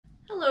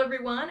Hello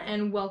everyone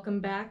and welcome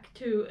back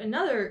to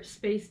another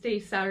Space Day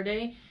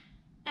Saturday.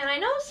 And I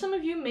know some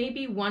of you may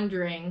be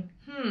wondering,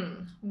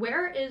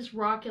 where is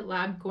Rocket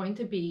Lab going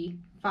to be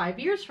 5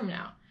 years from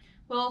now?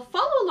 Well,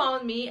 follow along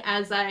with me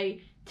as I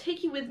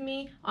take you with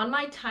me on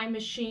my time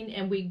machine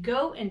and we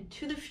go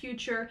into the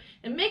future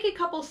and make a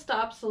couple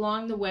stops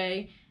along the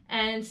way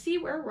and see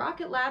where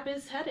Rocket Lab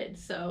is headed.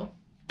 So,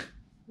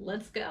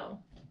 let's go.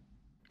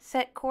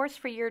 Set course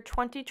for year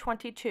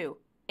 2022.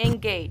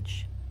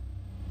 Engage.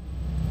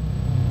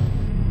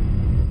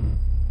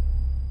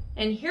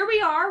 And here we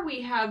are,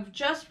 we have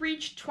just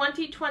reached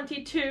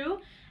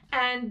 2022,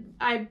 and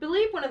I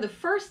believe one of the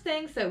first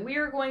things that we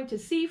are going to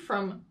see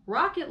from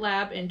Rocket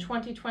Lab in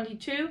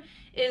 2022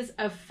 is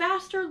a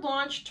faster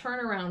launch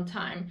turnaround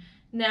time.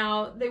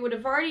 Now, they would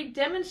have already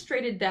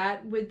demonstrated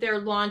that with their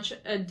launch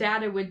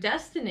data with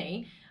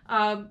Destiny,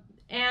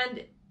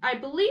 and I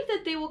believe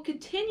that they will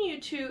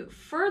continue to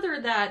further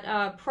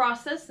that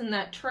process and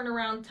that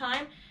turnaround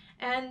time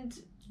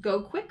and go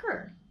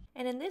quicker.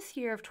 And in this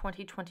year of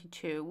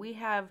 2022, we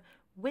have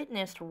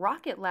witnessed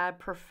Rocket Lab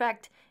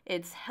perfect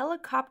its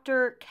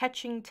helicopter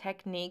catching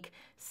technique,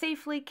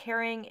 safely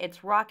carrying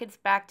its rockets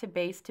back to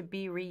base to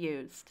be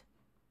reused.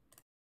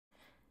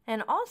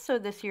 And also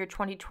this year,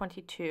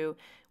 2022,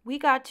 we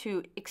got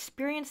to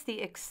experience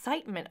the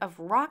excitement of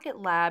Rocket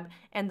Lab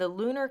and the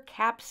Lunar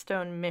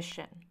Capstone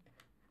mission.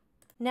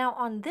 Now,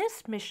 on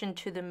this mission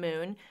to the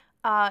moon,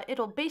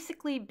 it'll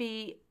basically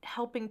be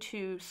helping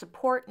to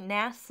support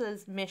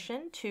NASA's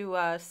mission to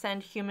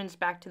send humans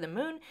back to the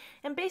moon.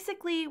 And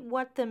basically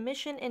what the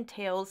mission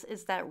entails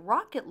is that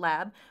Rocket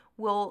Lab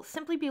will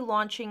simply be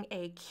launching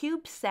a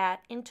CubeSat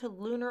into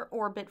lunar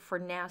orbit for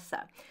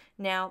NASA.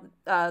 Now,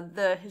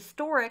 the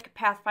historic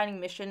pathfinding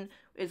mission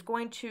is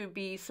going to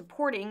be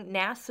supporting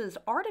NASA's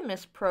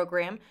Artemis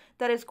program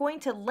that is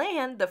going to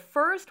land the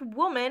first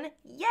woman,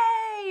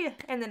 yay,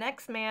 and the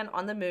next man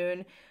on the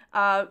moon.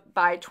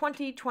 By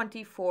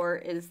 2024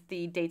 is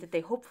the date that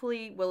they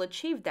hopefully will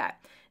achieve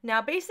that.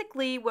 Now,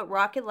 basically what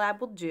Rocket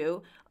Lab will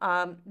do,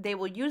 they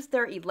will use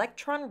their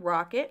Electron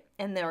rocket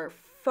and their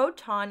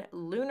Photon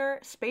lunar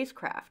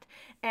spacecraft.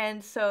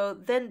 And so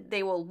then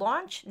they will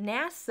launch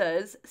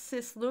NASA's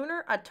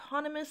Cislunar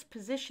Autonomous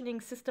Positioning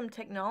System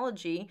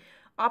Technology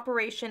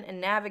Operation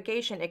and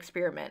Navigation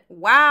Experiment.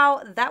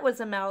 Wow, that was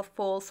a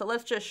mouthful, so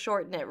let's just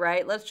shorten it,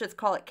 right? Let's just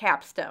call it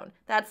Capstone.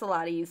 That's a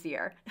lot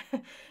easier.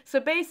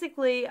 So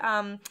basically,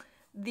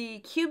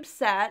 the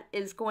CubeSat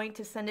is going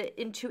to send it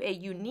into a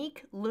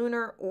unique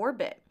lunar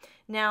orbit.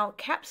 Now,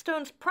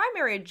 Capstone's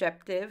primary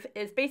objective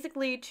is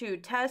basically to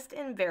test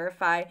and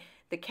verify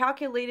the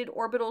calculated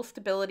orbital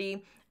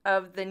stability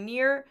of the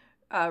near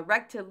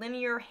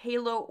rectilinear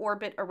halo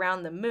orbit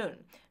around the moon.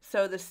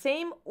 So the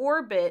same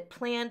orbit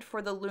planned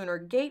for the Lunar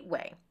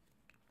Gateway.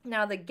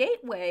 Now, the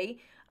Gateway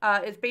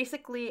is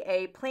basically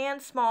a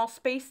planned small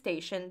space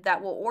station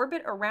that will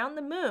orbit around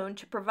the moon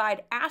to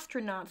provide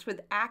astronauts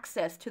with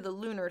access to the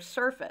lunar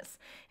surface.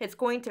 It's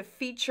going to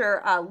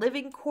feature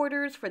living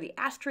quarters for the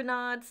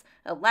astronauts,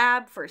 a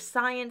lab for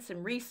science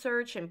and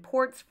research, and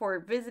ports for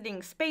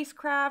visiting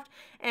spacecraft.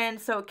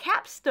 And so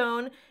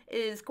Capstone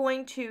is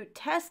going to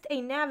test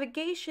a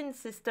navigation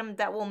system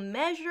that will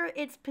measure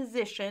its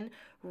position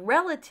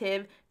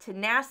relative to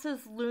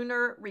NASA's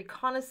Lunar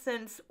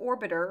Reconnaissance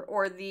Orbiter,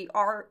 or the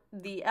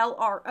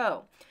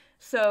LRO.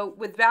 So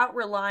without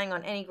relying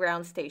on any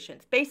ground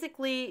stations.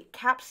 Basically,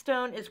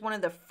 Capstone is one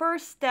of the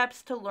first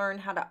steps to learn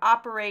how to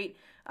operate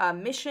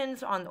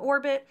missions on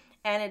orbit,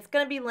 and it's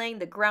going to be laying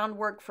the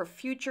groundwork for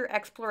future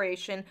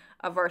exploration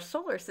of our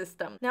solar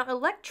system. Now,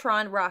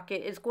 Electron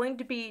rocket is going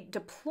to be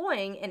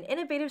deploying an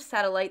innovative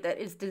satellite that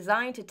is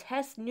designed to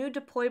test new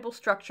deployable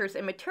structures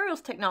and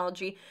materials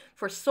technology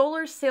for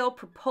solar sail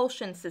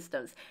propulsion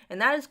systems,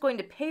 and that is going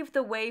to pave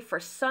the way for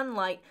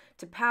sunlight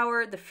to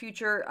power the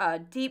future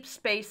deep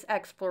space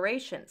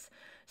explorations.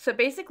 So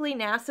basically,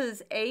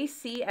 NASA's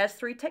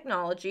ACS-3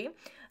 technology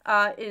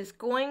is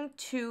going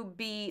to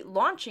be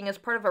launching as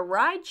part of a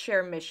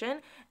rideshare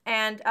mission,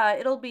 and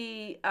it'll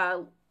be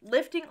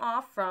lifting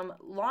off from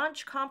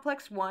Launch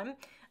Complex 1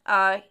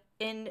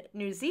 in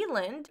New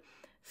Zealand.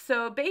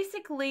 So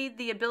basically,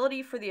 the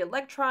ability for the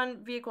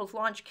Electron vehicle's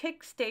launch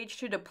kick stage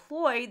to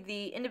deploy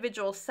the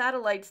individual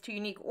satellites to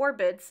unique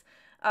orbits,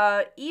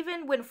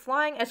 even when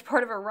flying as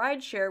part of a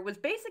rideshare, was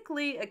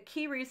basically a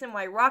key reason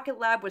why Rocket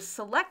Lab was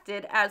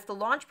selected as the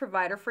launch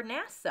provider for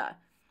NASA.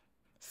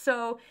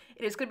 So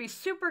it is going to be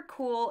super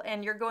cool,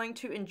 and you're going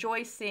to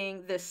enjoy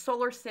seeing this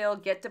solar sail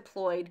get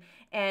deployed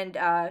and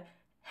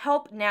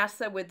help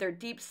NASA with their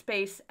deep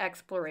space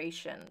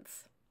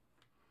explorations.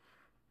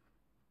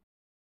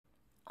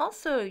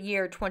 Also,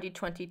 year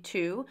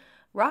 2022,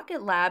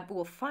 Rocket Lab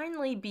will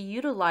finally be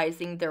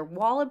utilizing their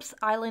Wallops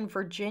Island,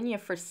 Virginia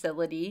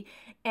facility,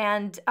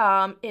 and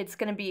it's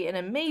going to be an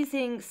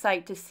amazing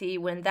sight to see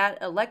when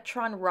that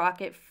Electron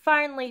rocket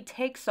finally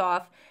takes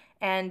off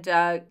and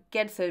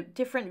gets a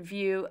different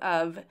view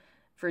of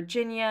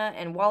Virginia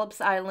and Wallops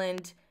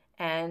Island,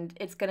 and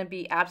it's going to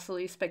be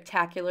absolutely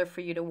spectacular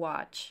for you to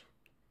watch.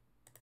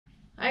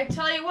 I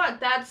tell you what,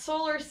 that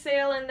solar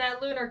sail and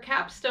that lunar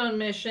capstone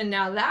mission,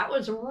 now that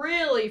was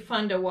really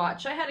fun to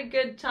watch. I had a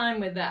good time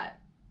with that.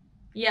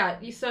 Yeah,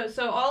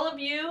 so all of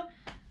you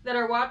that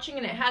are watching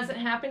and it hasn't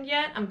happened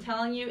yet, I'm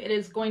telling you, it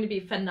is going to be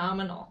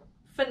phenomenal.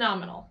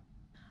 Phenomenal.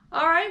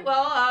 All right,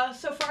 well,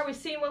 so far we've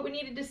seen what we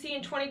needed to see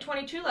in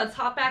 2022. Let's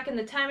hop back in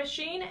the time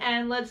machine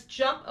and let's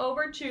jump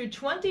over to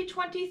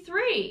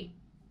 2023.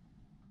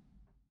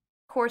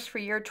 Course for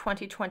year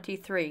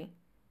 2023.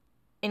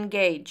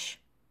 Engage.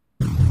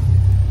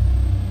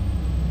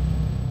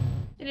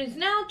 It is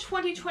now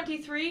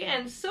 2023,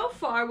 and so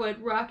far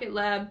what Rocket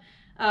Lab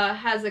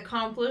has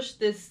accomplished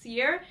this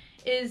year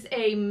is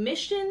a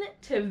mission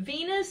to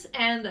Venus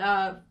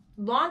and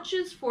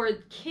launches for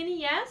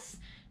Kinney S.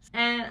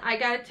 And I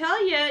gotta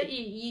tell you,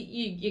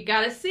 you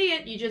gotta see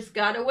it. You just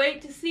gotta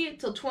wait to see it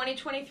till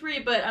 2023.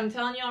 But I'm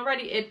telling you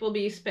already, it will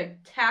be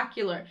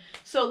spectacular.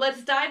 So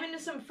let's dive into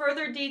some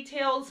further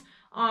details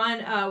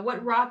on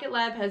what Rocket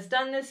Lab has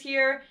done this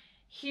year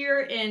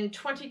here in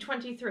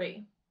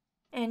 2023.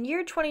 In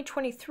year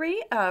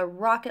 2023,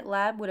 Rocket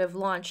Lab would have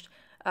launched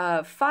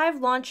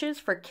 5 launches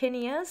for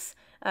Kinney S,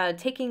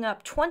 taking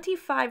up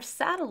 25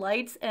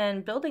 satellites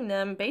and building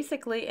them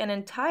basically an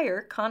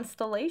entire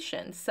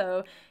constellation.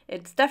 So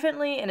it's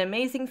definitely an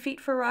amazing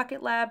feat for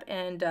Rocket Lab,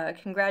 and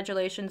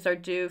congratulations are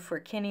due for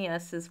Kinney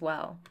S as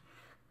well.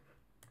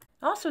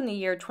 Also in the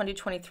year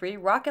 2023,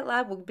 Rocket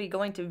Lab will be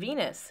going to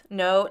Venus.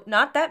 No,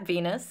 not that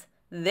Venus,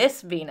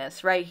 this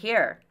Venus right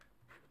here.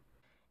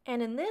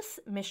 And in this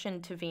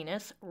mission to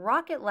Venus,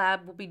 Rocket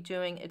Lab will be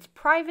doing its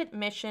private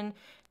mission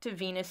to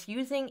Venus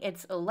using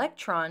its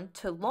Electron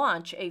to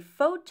launch a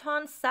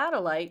photon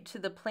satellite to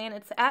the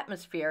planet's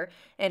atmosphere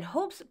in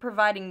hopes of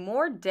providing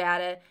more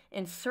data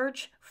in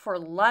search for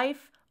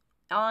life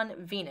on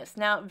Venus.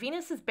 Now,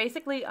 Venus is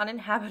basically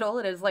uninhabitable.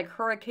 It is like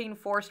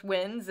hurricane-force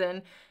winds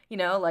and,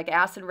 like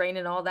acid rain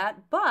and all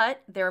that.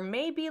 But there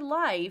may be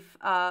life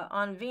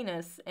on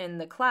Venus in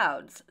the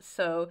clouds.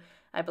 So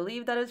I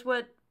believe that is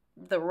what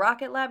the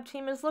Rocket Lab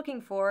team is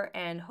looking for,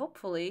 and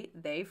hopefully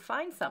they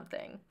find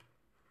something.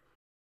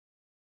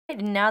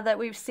 Now that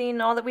we've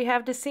seen all that we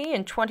have to see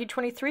in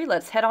 2023,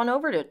 let's head on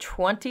over to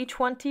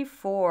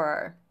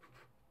 2024.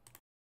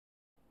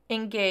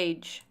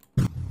 Engage.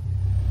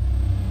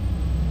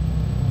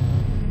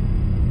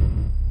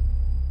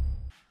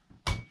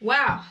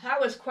 Wow, that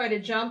was quite a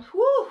jump.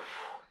 Woo!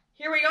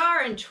 Here we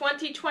are in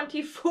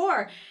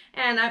 2024,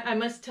 and I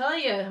must tell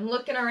you, I'm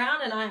looking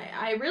around and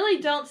I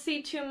really don't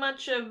see too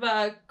much of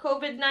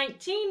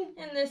COVID-19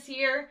 in this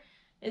year.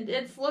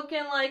 It's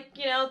looking like,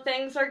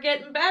 things are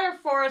getting better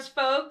for us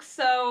folks,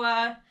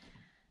 so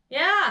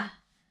yeah.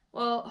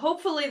 Well,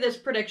 hopefully this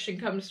prediction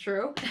comes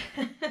true.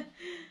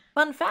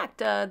 Fun fact,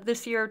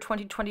 this year,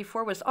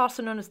 2024, was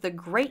also known as the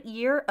great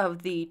year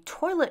of the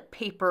toilet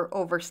paper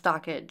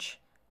overstockage.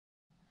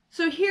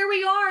 So here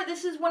we are.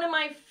 This is one of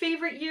my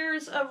favorite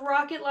years of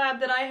Rocket Lab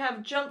that I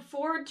have jumped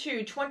forward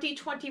to,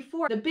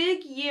 2024, the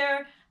big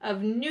year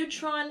of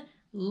Neutron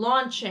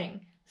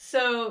launching.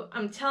 So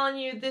I'm telling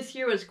you, this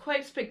year was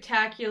quite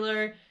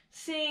spectacular.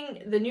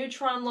 Seeing the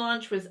Neutron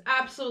launch was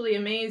absolutely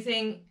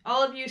amazing.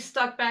 All of you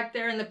stuck back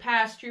there in the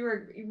past, you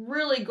are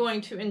really going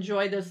to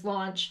enjoy this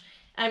launch.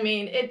 I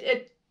mean,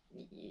 it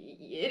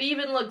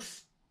even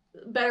looks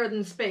better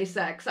than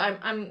SpaceX.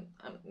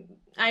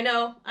 I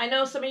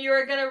know some of you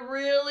are gonna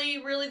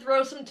really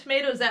throw some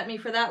tomatoes at me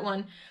for that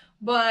one,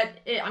 but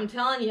I'm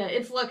telling you,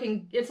 it's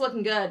looking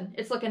good.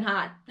 It's looking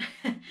hot.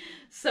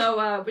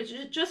 So, but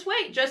just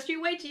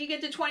you wait till you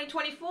get to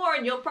 2024,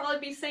 and you'll probably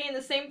be saying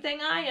the same thing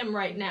I am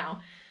right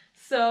now.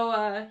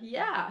 So,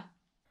 yeah.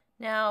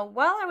 Now,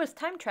 while I was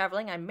time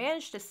traveling, I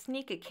managed to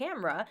sneak a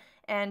camera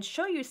and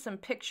show you some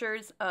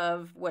pictures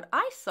of what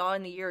I saw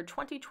in the year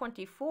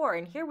 2024.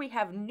 And here we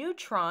have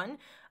Neutron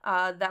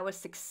that was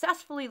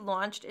successfully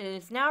launched and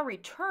is now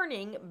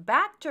returning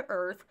back to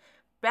Earth,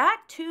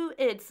 back to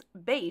its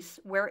base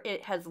where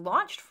it has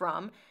launched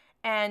from.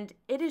 And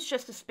it is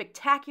just a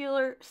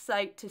spectacular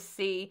sight to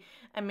see.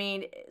 I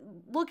mean,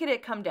 look at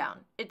it come down.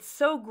 It's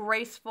so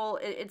graceful.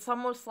 It's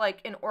almost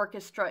like an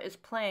orchestra is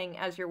playing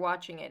as you're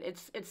watching it.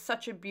 It's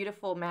such a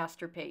beautiful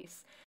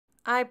masterpiece.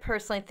 I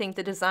personally think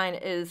the design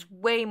is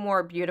way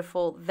more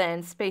beautiful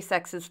than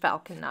SpaceX's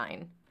Falcon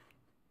 9.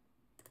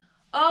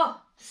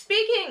 Oh,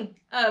 speaking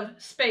of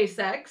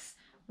SpaceX,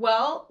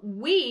 well,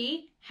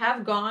 we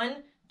have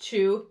gone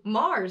to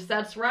Mars.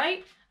 That's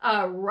right.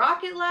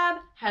 Rocket Lab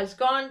has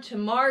gone to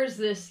Mars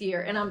this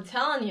year, and I'm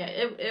telling you,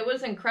 it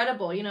was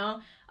incredible,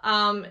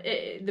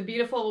 the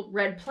beautiful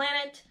red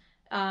planet,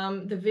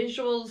 the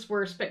visuals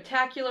were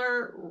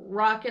spectacular.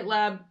 Rocket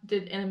Lab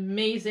did an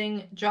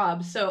amazing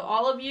job. So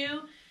all of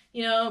you,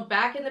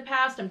 back in the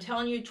past, I'm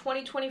telling you,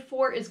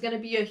 2024 is going to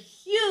be a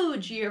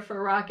huge year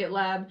for Rocket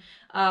Lab.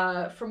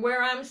 From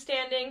where I'm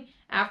standing,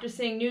 after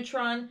seeing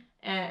Neutron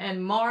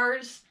and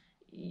Mars,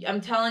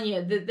 I'm telling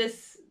you that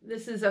this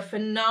is a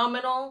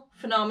phenomenal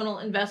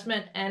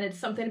investment, and it's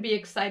something to be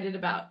excited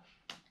about.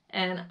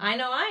 And I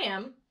know I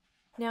am.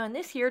 Now, in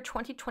this year,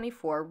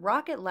 2024,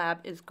 Rocket Lab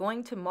is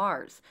going to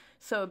Mars.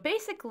 So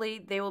basically,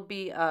 they will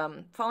be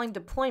following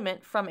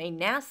deployment from a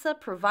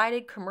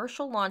NASA-provided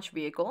commercial launch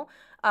vehicle.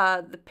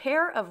 The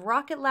pair of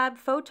Rocket Lab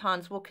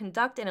Photons will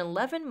conduct an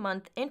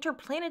 11-month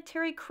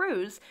interplanetary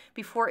cruise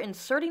before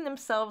inserting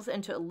themselves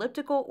into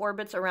elliptical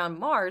orbits around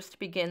Mars to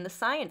begin the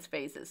science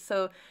phases.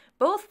 So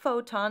both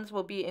Photons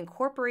will be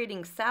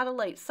incorporating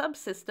satellite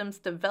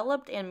subsystems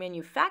developed and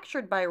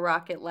manufactured by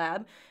Rocket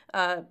Lab,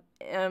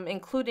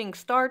 including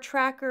star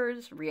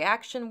trackers,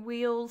 reaction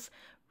wheels,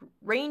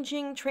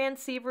 ranging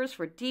transceivers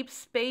for deep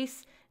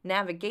space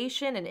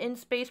navigation and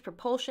in-space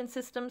propulsion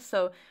systems.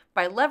 So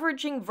by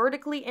leveraging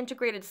vertically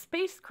integrated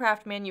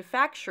spacecraft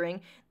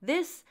manufacturing,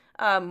 this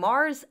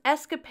Mars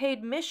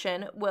Escapade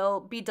mission will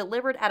be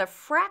delivered at a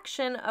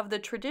fraction of the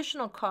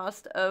traditional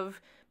cost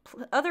of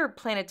other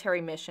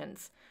planetary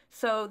missions.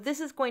 So this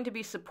is going to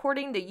be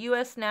supporting the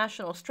U.S.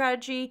 national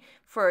strategy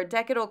for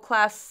decadal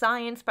class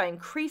science by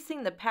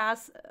increasing the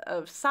pace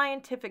of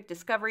scientific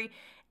discovery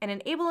and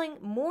enabling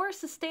more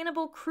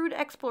sustainable crewed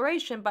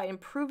exploration by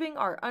improving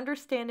our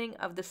understanding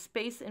of the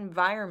space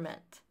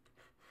environment.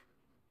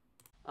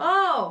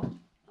 Oh,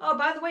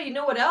 by the way, you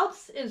know what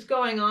else is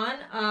going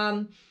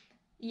on?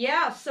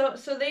 Yeah,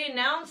 so they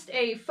announced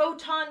a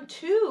Photon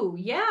 2.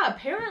 Yeah,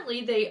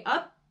 apparently they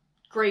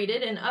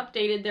upgraded and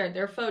updated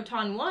their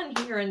Photon 1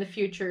 here in the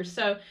future.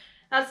 So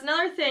that's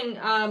another thing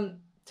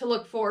to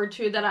look forward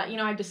to that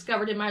I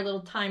discovered in my little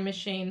time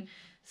machine.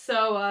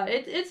 So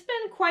it's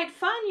been quite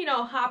fun,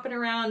 hopping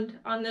around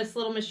on this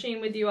little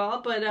machine with you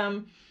all. But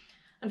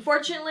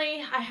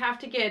unfortunately, I have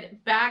to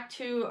get back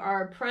to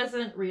our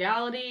present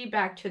reality,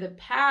 back to the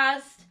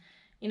past,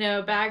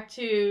 back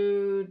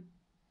to,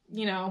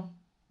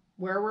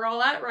 where we're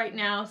all at right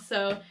now.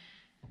 So,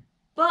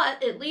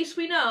 but at least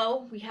we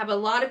know we have a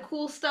lot of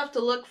cool stuff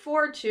to look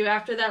forward to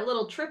after that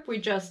little trip we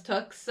just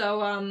took.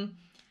 So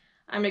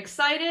I'm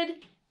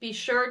excited. Be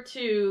sure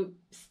to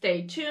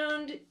stay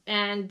tuned.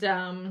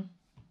 And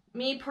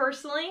me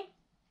personally,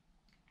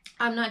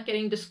 I'm not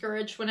getting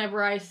discouraged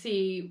whenever I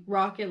see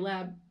Rocket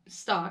Lab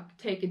stock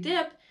take a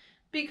dip,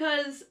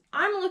 because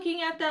I'm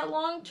looking at that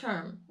long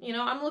term.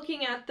 I'm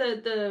looking at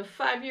the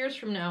 5 years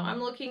from now. I'm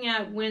looking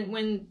at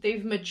when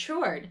they've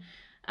matured.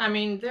 I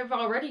mean, they've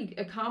already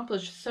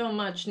accomplished so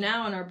much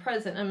now in our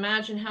present.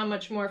 Imagine how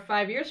much more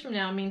 5 years from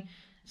now. I mean,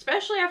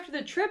 especially after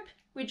the trip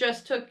we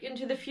just took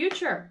into the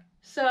future.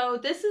 So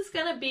this is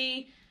going to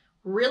be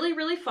really,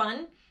 really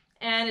fun.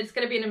 And it's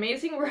going to be an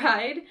amazing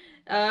ride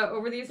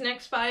over these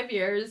next 5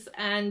 years.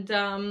 And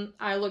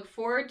I look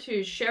forward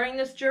to sharing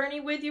this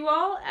journey with you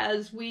all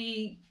as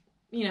we,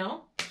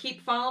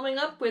 keep following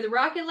up with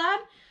Rocket Lab,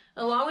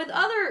 along with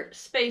other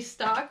space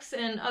stocks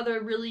and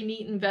other really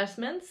neat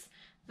investments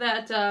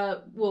that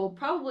will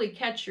probably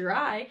catch your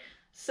eye.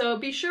 So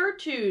be sure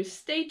to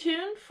stay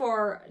tuned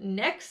for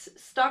next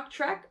Stock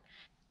Trek.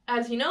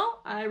 As you know,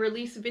 I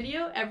release a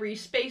video every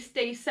Space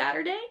Day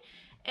Saturday,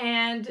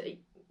 and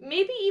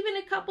maybe even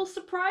a couple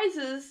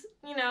surprises,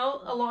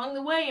 along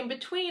the way in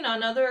between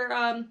on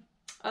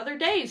other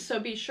days. So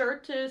be sure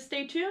to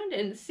stay tuned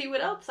and see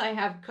what else I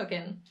have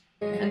cooking.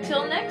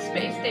 Until next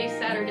Space Day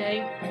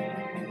Saturday,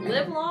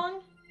 live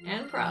long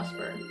and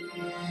prosper.